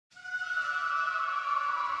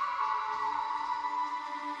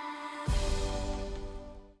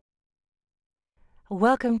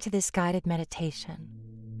Welcome to this guided meditation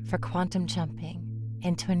for quantum jumping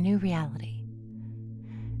into a new reality.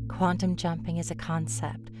 Quantum jumping is a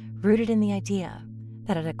concept rooted in the idea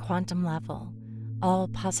that at a quantum level, all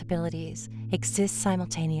possibilities exist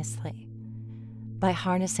simultaneously. By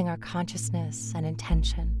harnessing our consciousness and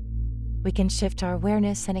intention, we can shift our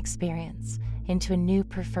awareness and experience into a new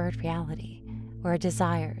preferred reality where our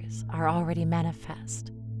desires are already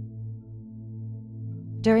manifest.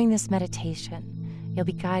 During this meditation, you'll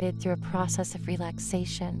be guided through a process of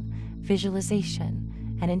relaxation,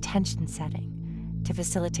 visualization, and intention setting to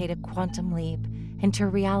facilitate a quantum leap into a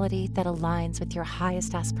reality that aligns with your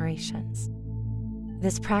highest aspirations.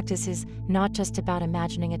 This practice is not just about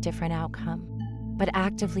imagining a different outcome, but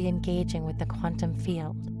actively engaging with the quantum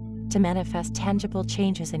field to manifest tangible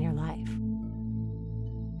changes in your life.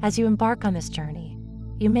 As you embark on this journey,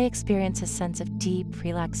 you may experience a sense of deep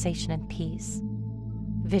relaxation and peace.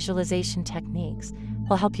 Visualization techniques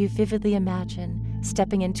will help you vividly imagine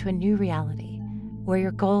stepping into a new reality where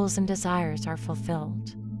your goals and desires are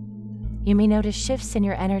fulfilled. You may notice shifts in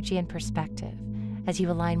your energy and perspective as you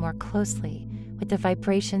align more closely with the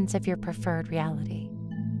vibrations of your preferred reality.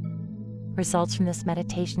 Results from this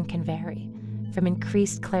meditation can vary, from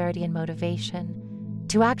increased clarity and motivation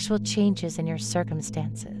to actual changes in your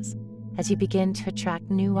circumstances as you begin to attract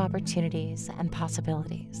new opportunities and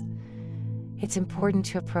possibilities. It's important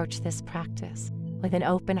to approach this practice with an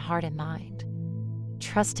open heart and mind,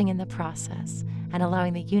 trusting in the process and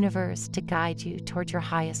allowing the universe to guide you toward your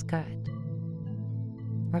highest good.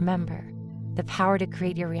 Remember, the power to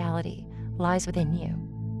create your reality lies within you.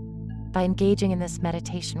 By engaging in this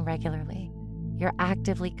meditation regularly, you're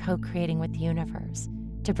actively co-creating with the universe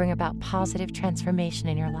to bring about positive transformation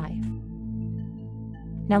in your life.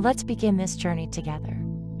 Now let's begin this journey together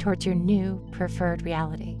towards your new preferred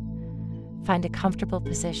reality. Find a comfortable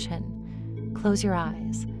position, close your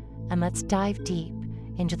eyes, and let's dive deep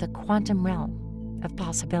into the quantum realm of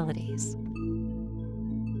possibilities.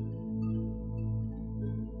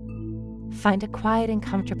 Find a quiet and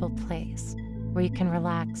comfortable place where you can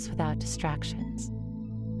relax without distractions.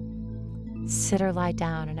 Sit or lie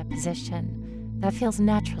down in a position that feels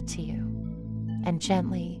natural to you, and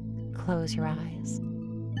gently close your eyes.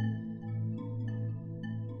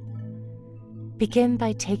 Begin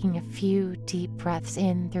by taking a few deep breaths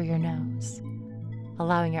in through your nose,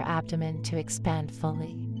 allowing your abdomen to expand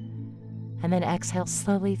fully, and then exhale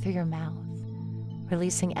slowly through your mouth,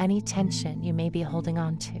 releasing any tension you may be holding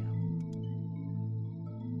on to.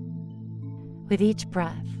 With each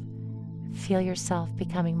breath, feel yourself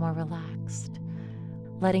becoming more relaxed,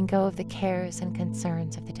 letting go of the cares and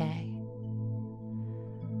concerns of the day.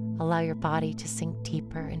 Allow your body to sink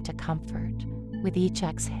deeper into comfort with each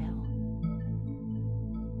exhale.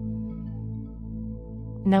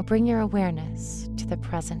 Now bring your awareness to the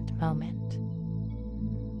present moment.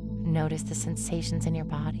 Notice the sensations in your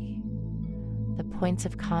body, the points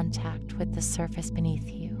of contact with the surface beneath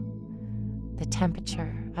you, the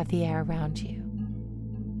temperature of the air around you.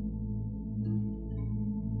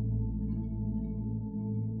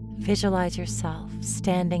 Visualize yourself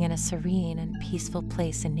standing in a serene and peaceful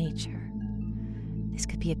place in nature. This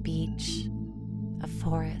could be a beach, a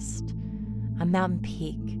forest, a mountain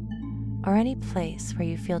peak, or any place where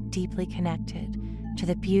you feel deeply connected to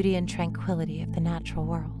the beauty and tranquility of the natural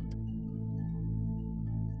world.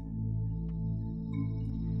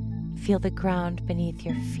 Feel the ground beneath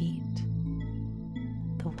your feet,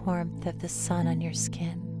 the warmth of the sun on your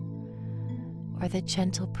skin, or the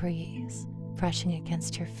gentle breeze brushing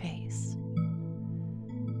against your face.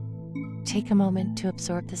 Take a moment to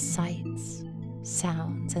absorb the sights,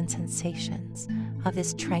 sounds, and sensations of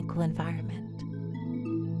this tranquil environment.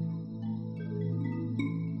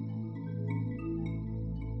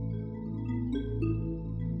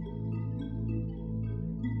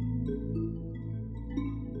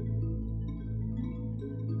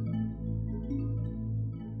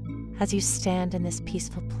 As you stand in this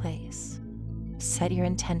peaceful place, set your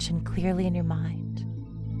intention clearly in your mind.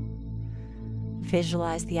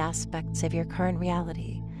 Visualize the aspects of your current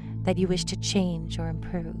reality that you wish to change or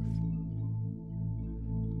improve.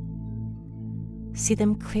 See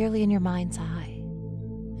them clearly in your mind's eye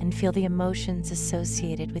and feel the emotions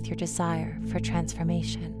associated with your desire for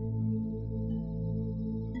transformation.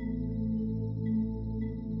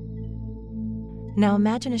 Now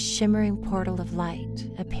imagine a shimmering portal of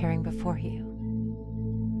light appearing before you.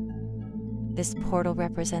 This portal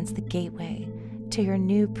represents the gateway to your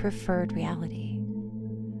new preferred reality,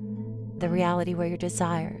 the reality where your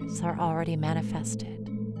desires are already manifested.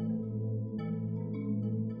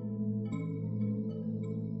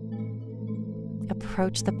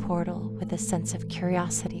 approach the portal with a sense of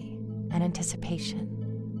curiosity and anticipation.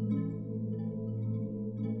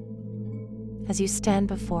 As you stand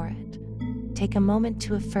before it, take a moment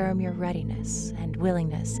to affirm your readiness and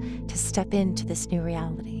willingness to step into this new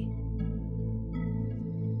reality.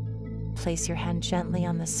 Place your hand gently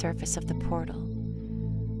on the surface of the portal.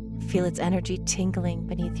 Feel its energy tingling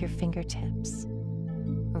beneath your fingertips,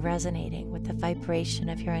 resonating with the vibration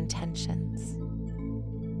of your intentions.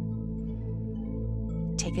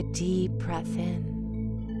 Take a deep breath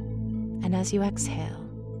in, and as you exhale,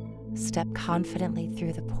 step confidently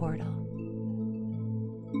through the portal.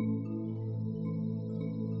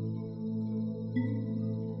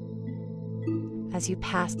 As you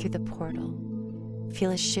pass through the portal,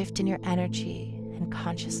 feel a shift in your energy and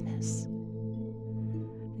consciousness.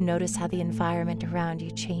 Notice how the environment around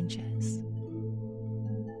you changes.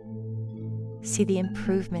 See the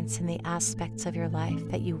improvements in the aspects of your life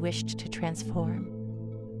that you wished to transform.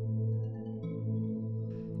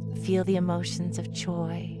 Feel the emotions of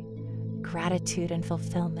joy, gratitude, and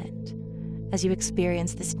fulfillment as you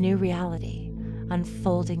experience this new reality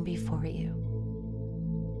unfolding before you.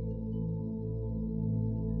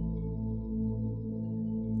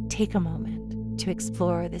 Take a moment to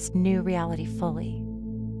explore this new reality fully.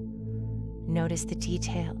 Notice the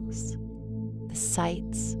details, the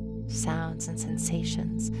sights, sounds, and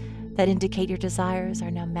sensations that indicate your desires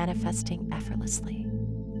are now manifesting effortlessly.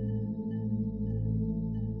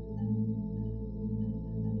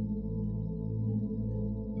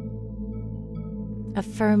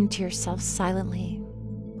 Affirm to yourself silently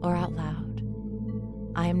or out loud,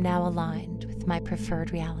 I am now aligned with my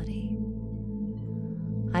preferred reality.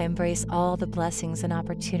 I embrace all the blessings and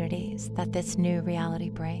opportunities that this new reality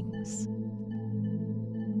brings.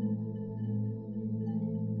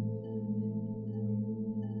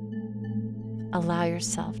 Allow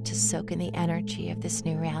yourself to soak in the energy of this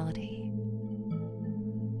new reality.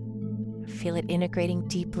 Feel it integrating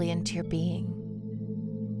deeply into your being,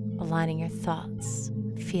 aligning your thoughts,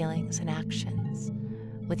 feelings, and actions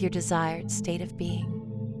with your desired state of being.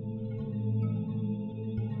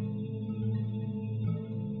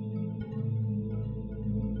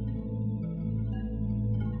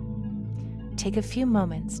 Take a few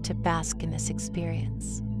moments to bask in this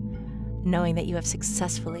experience, knowing that you have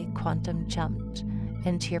successfully quantum jumped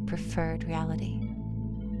into your preferred reality.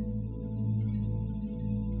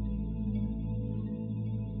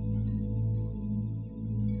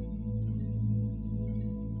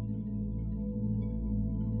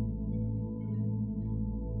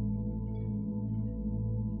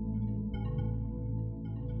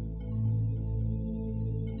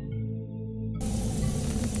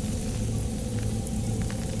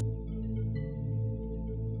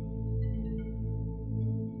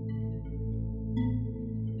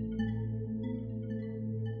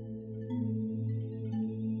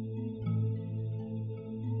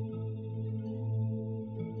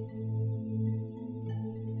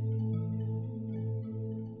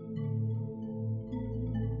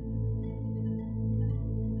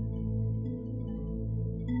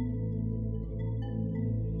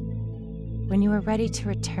 When you are ready to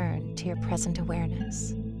return to your present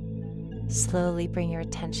awareness, slowly bring your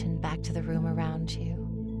attention back to the room around you.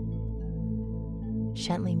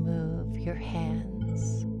 Gently move your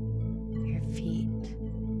hands, your feet.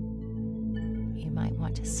 You might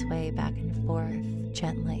want to sway back and forth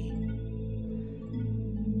gently,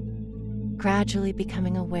 gradually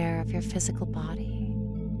becoming aware of your physical body.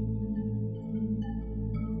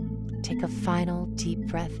 Take a final deep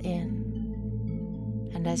breath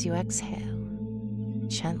in, and as you exhale,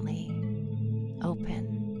 gently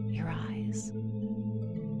open your eyes.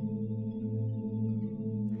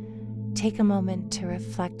 Take a moment to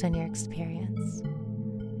reflect on your experience.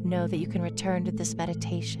 Know that you can return to this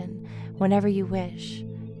meditation whenever you wish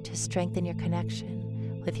to strengthen your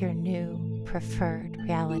connection with your new preferred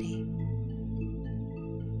reality.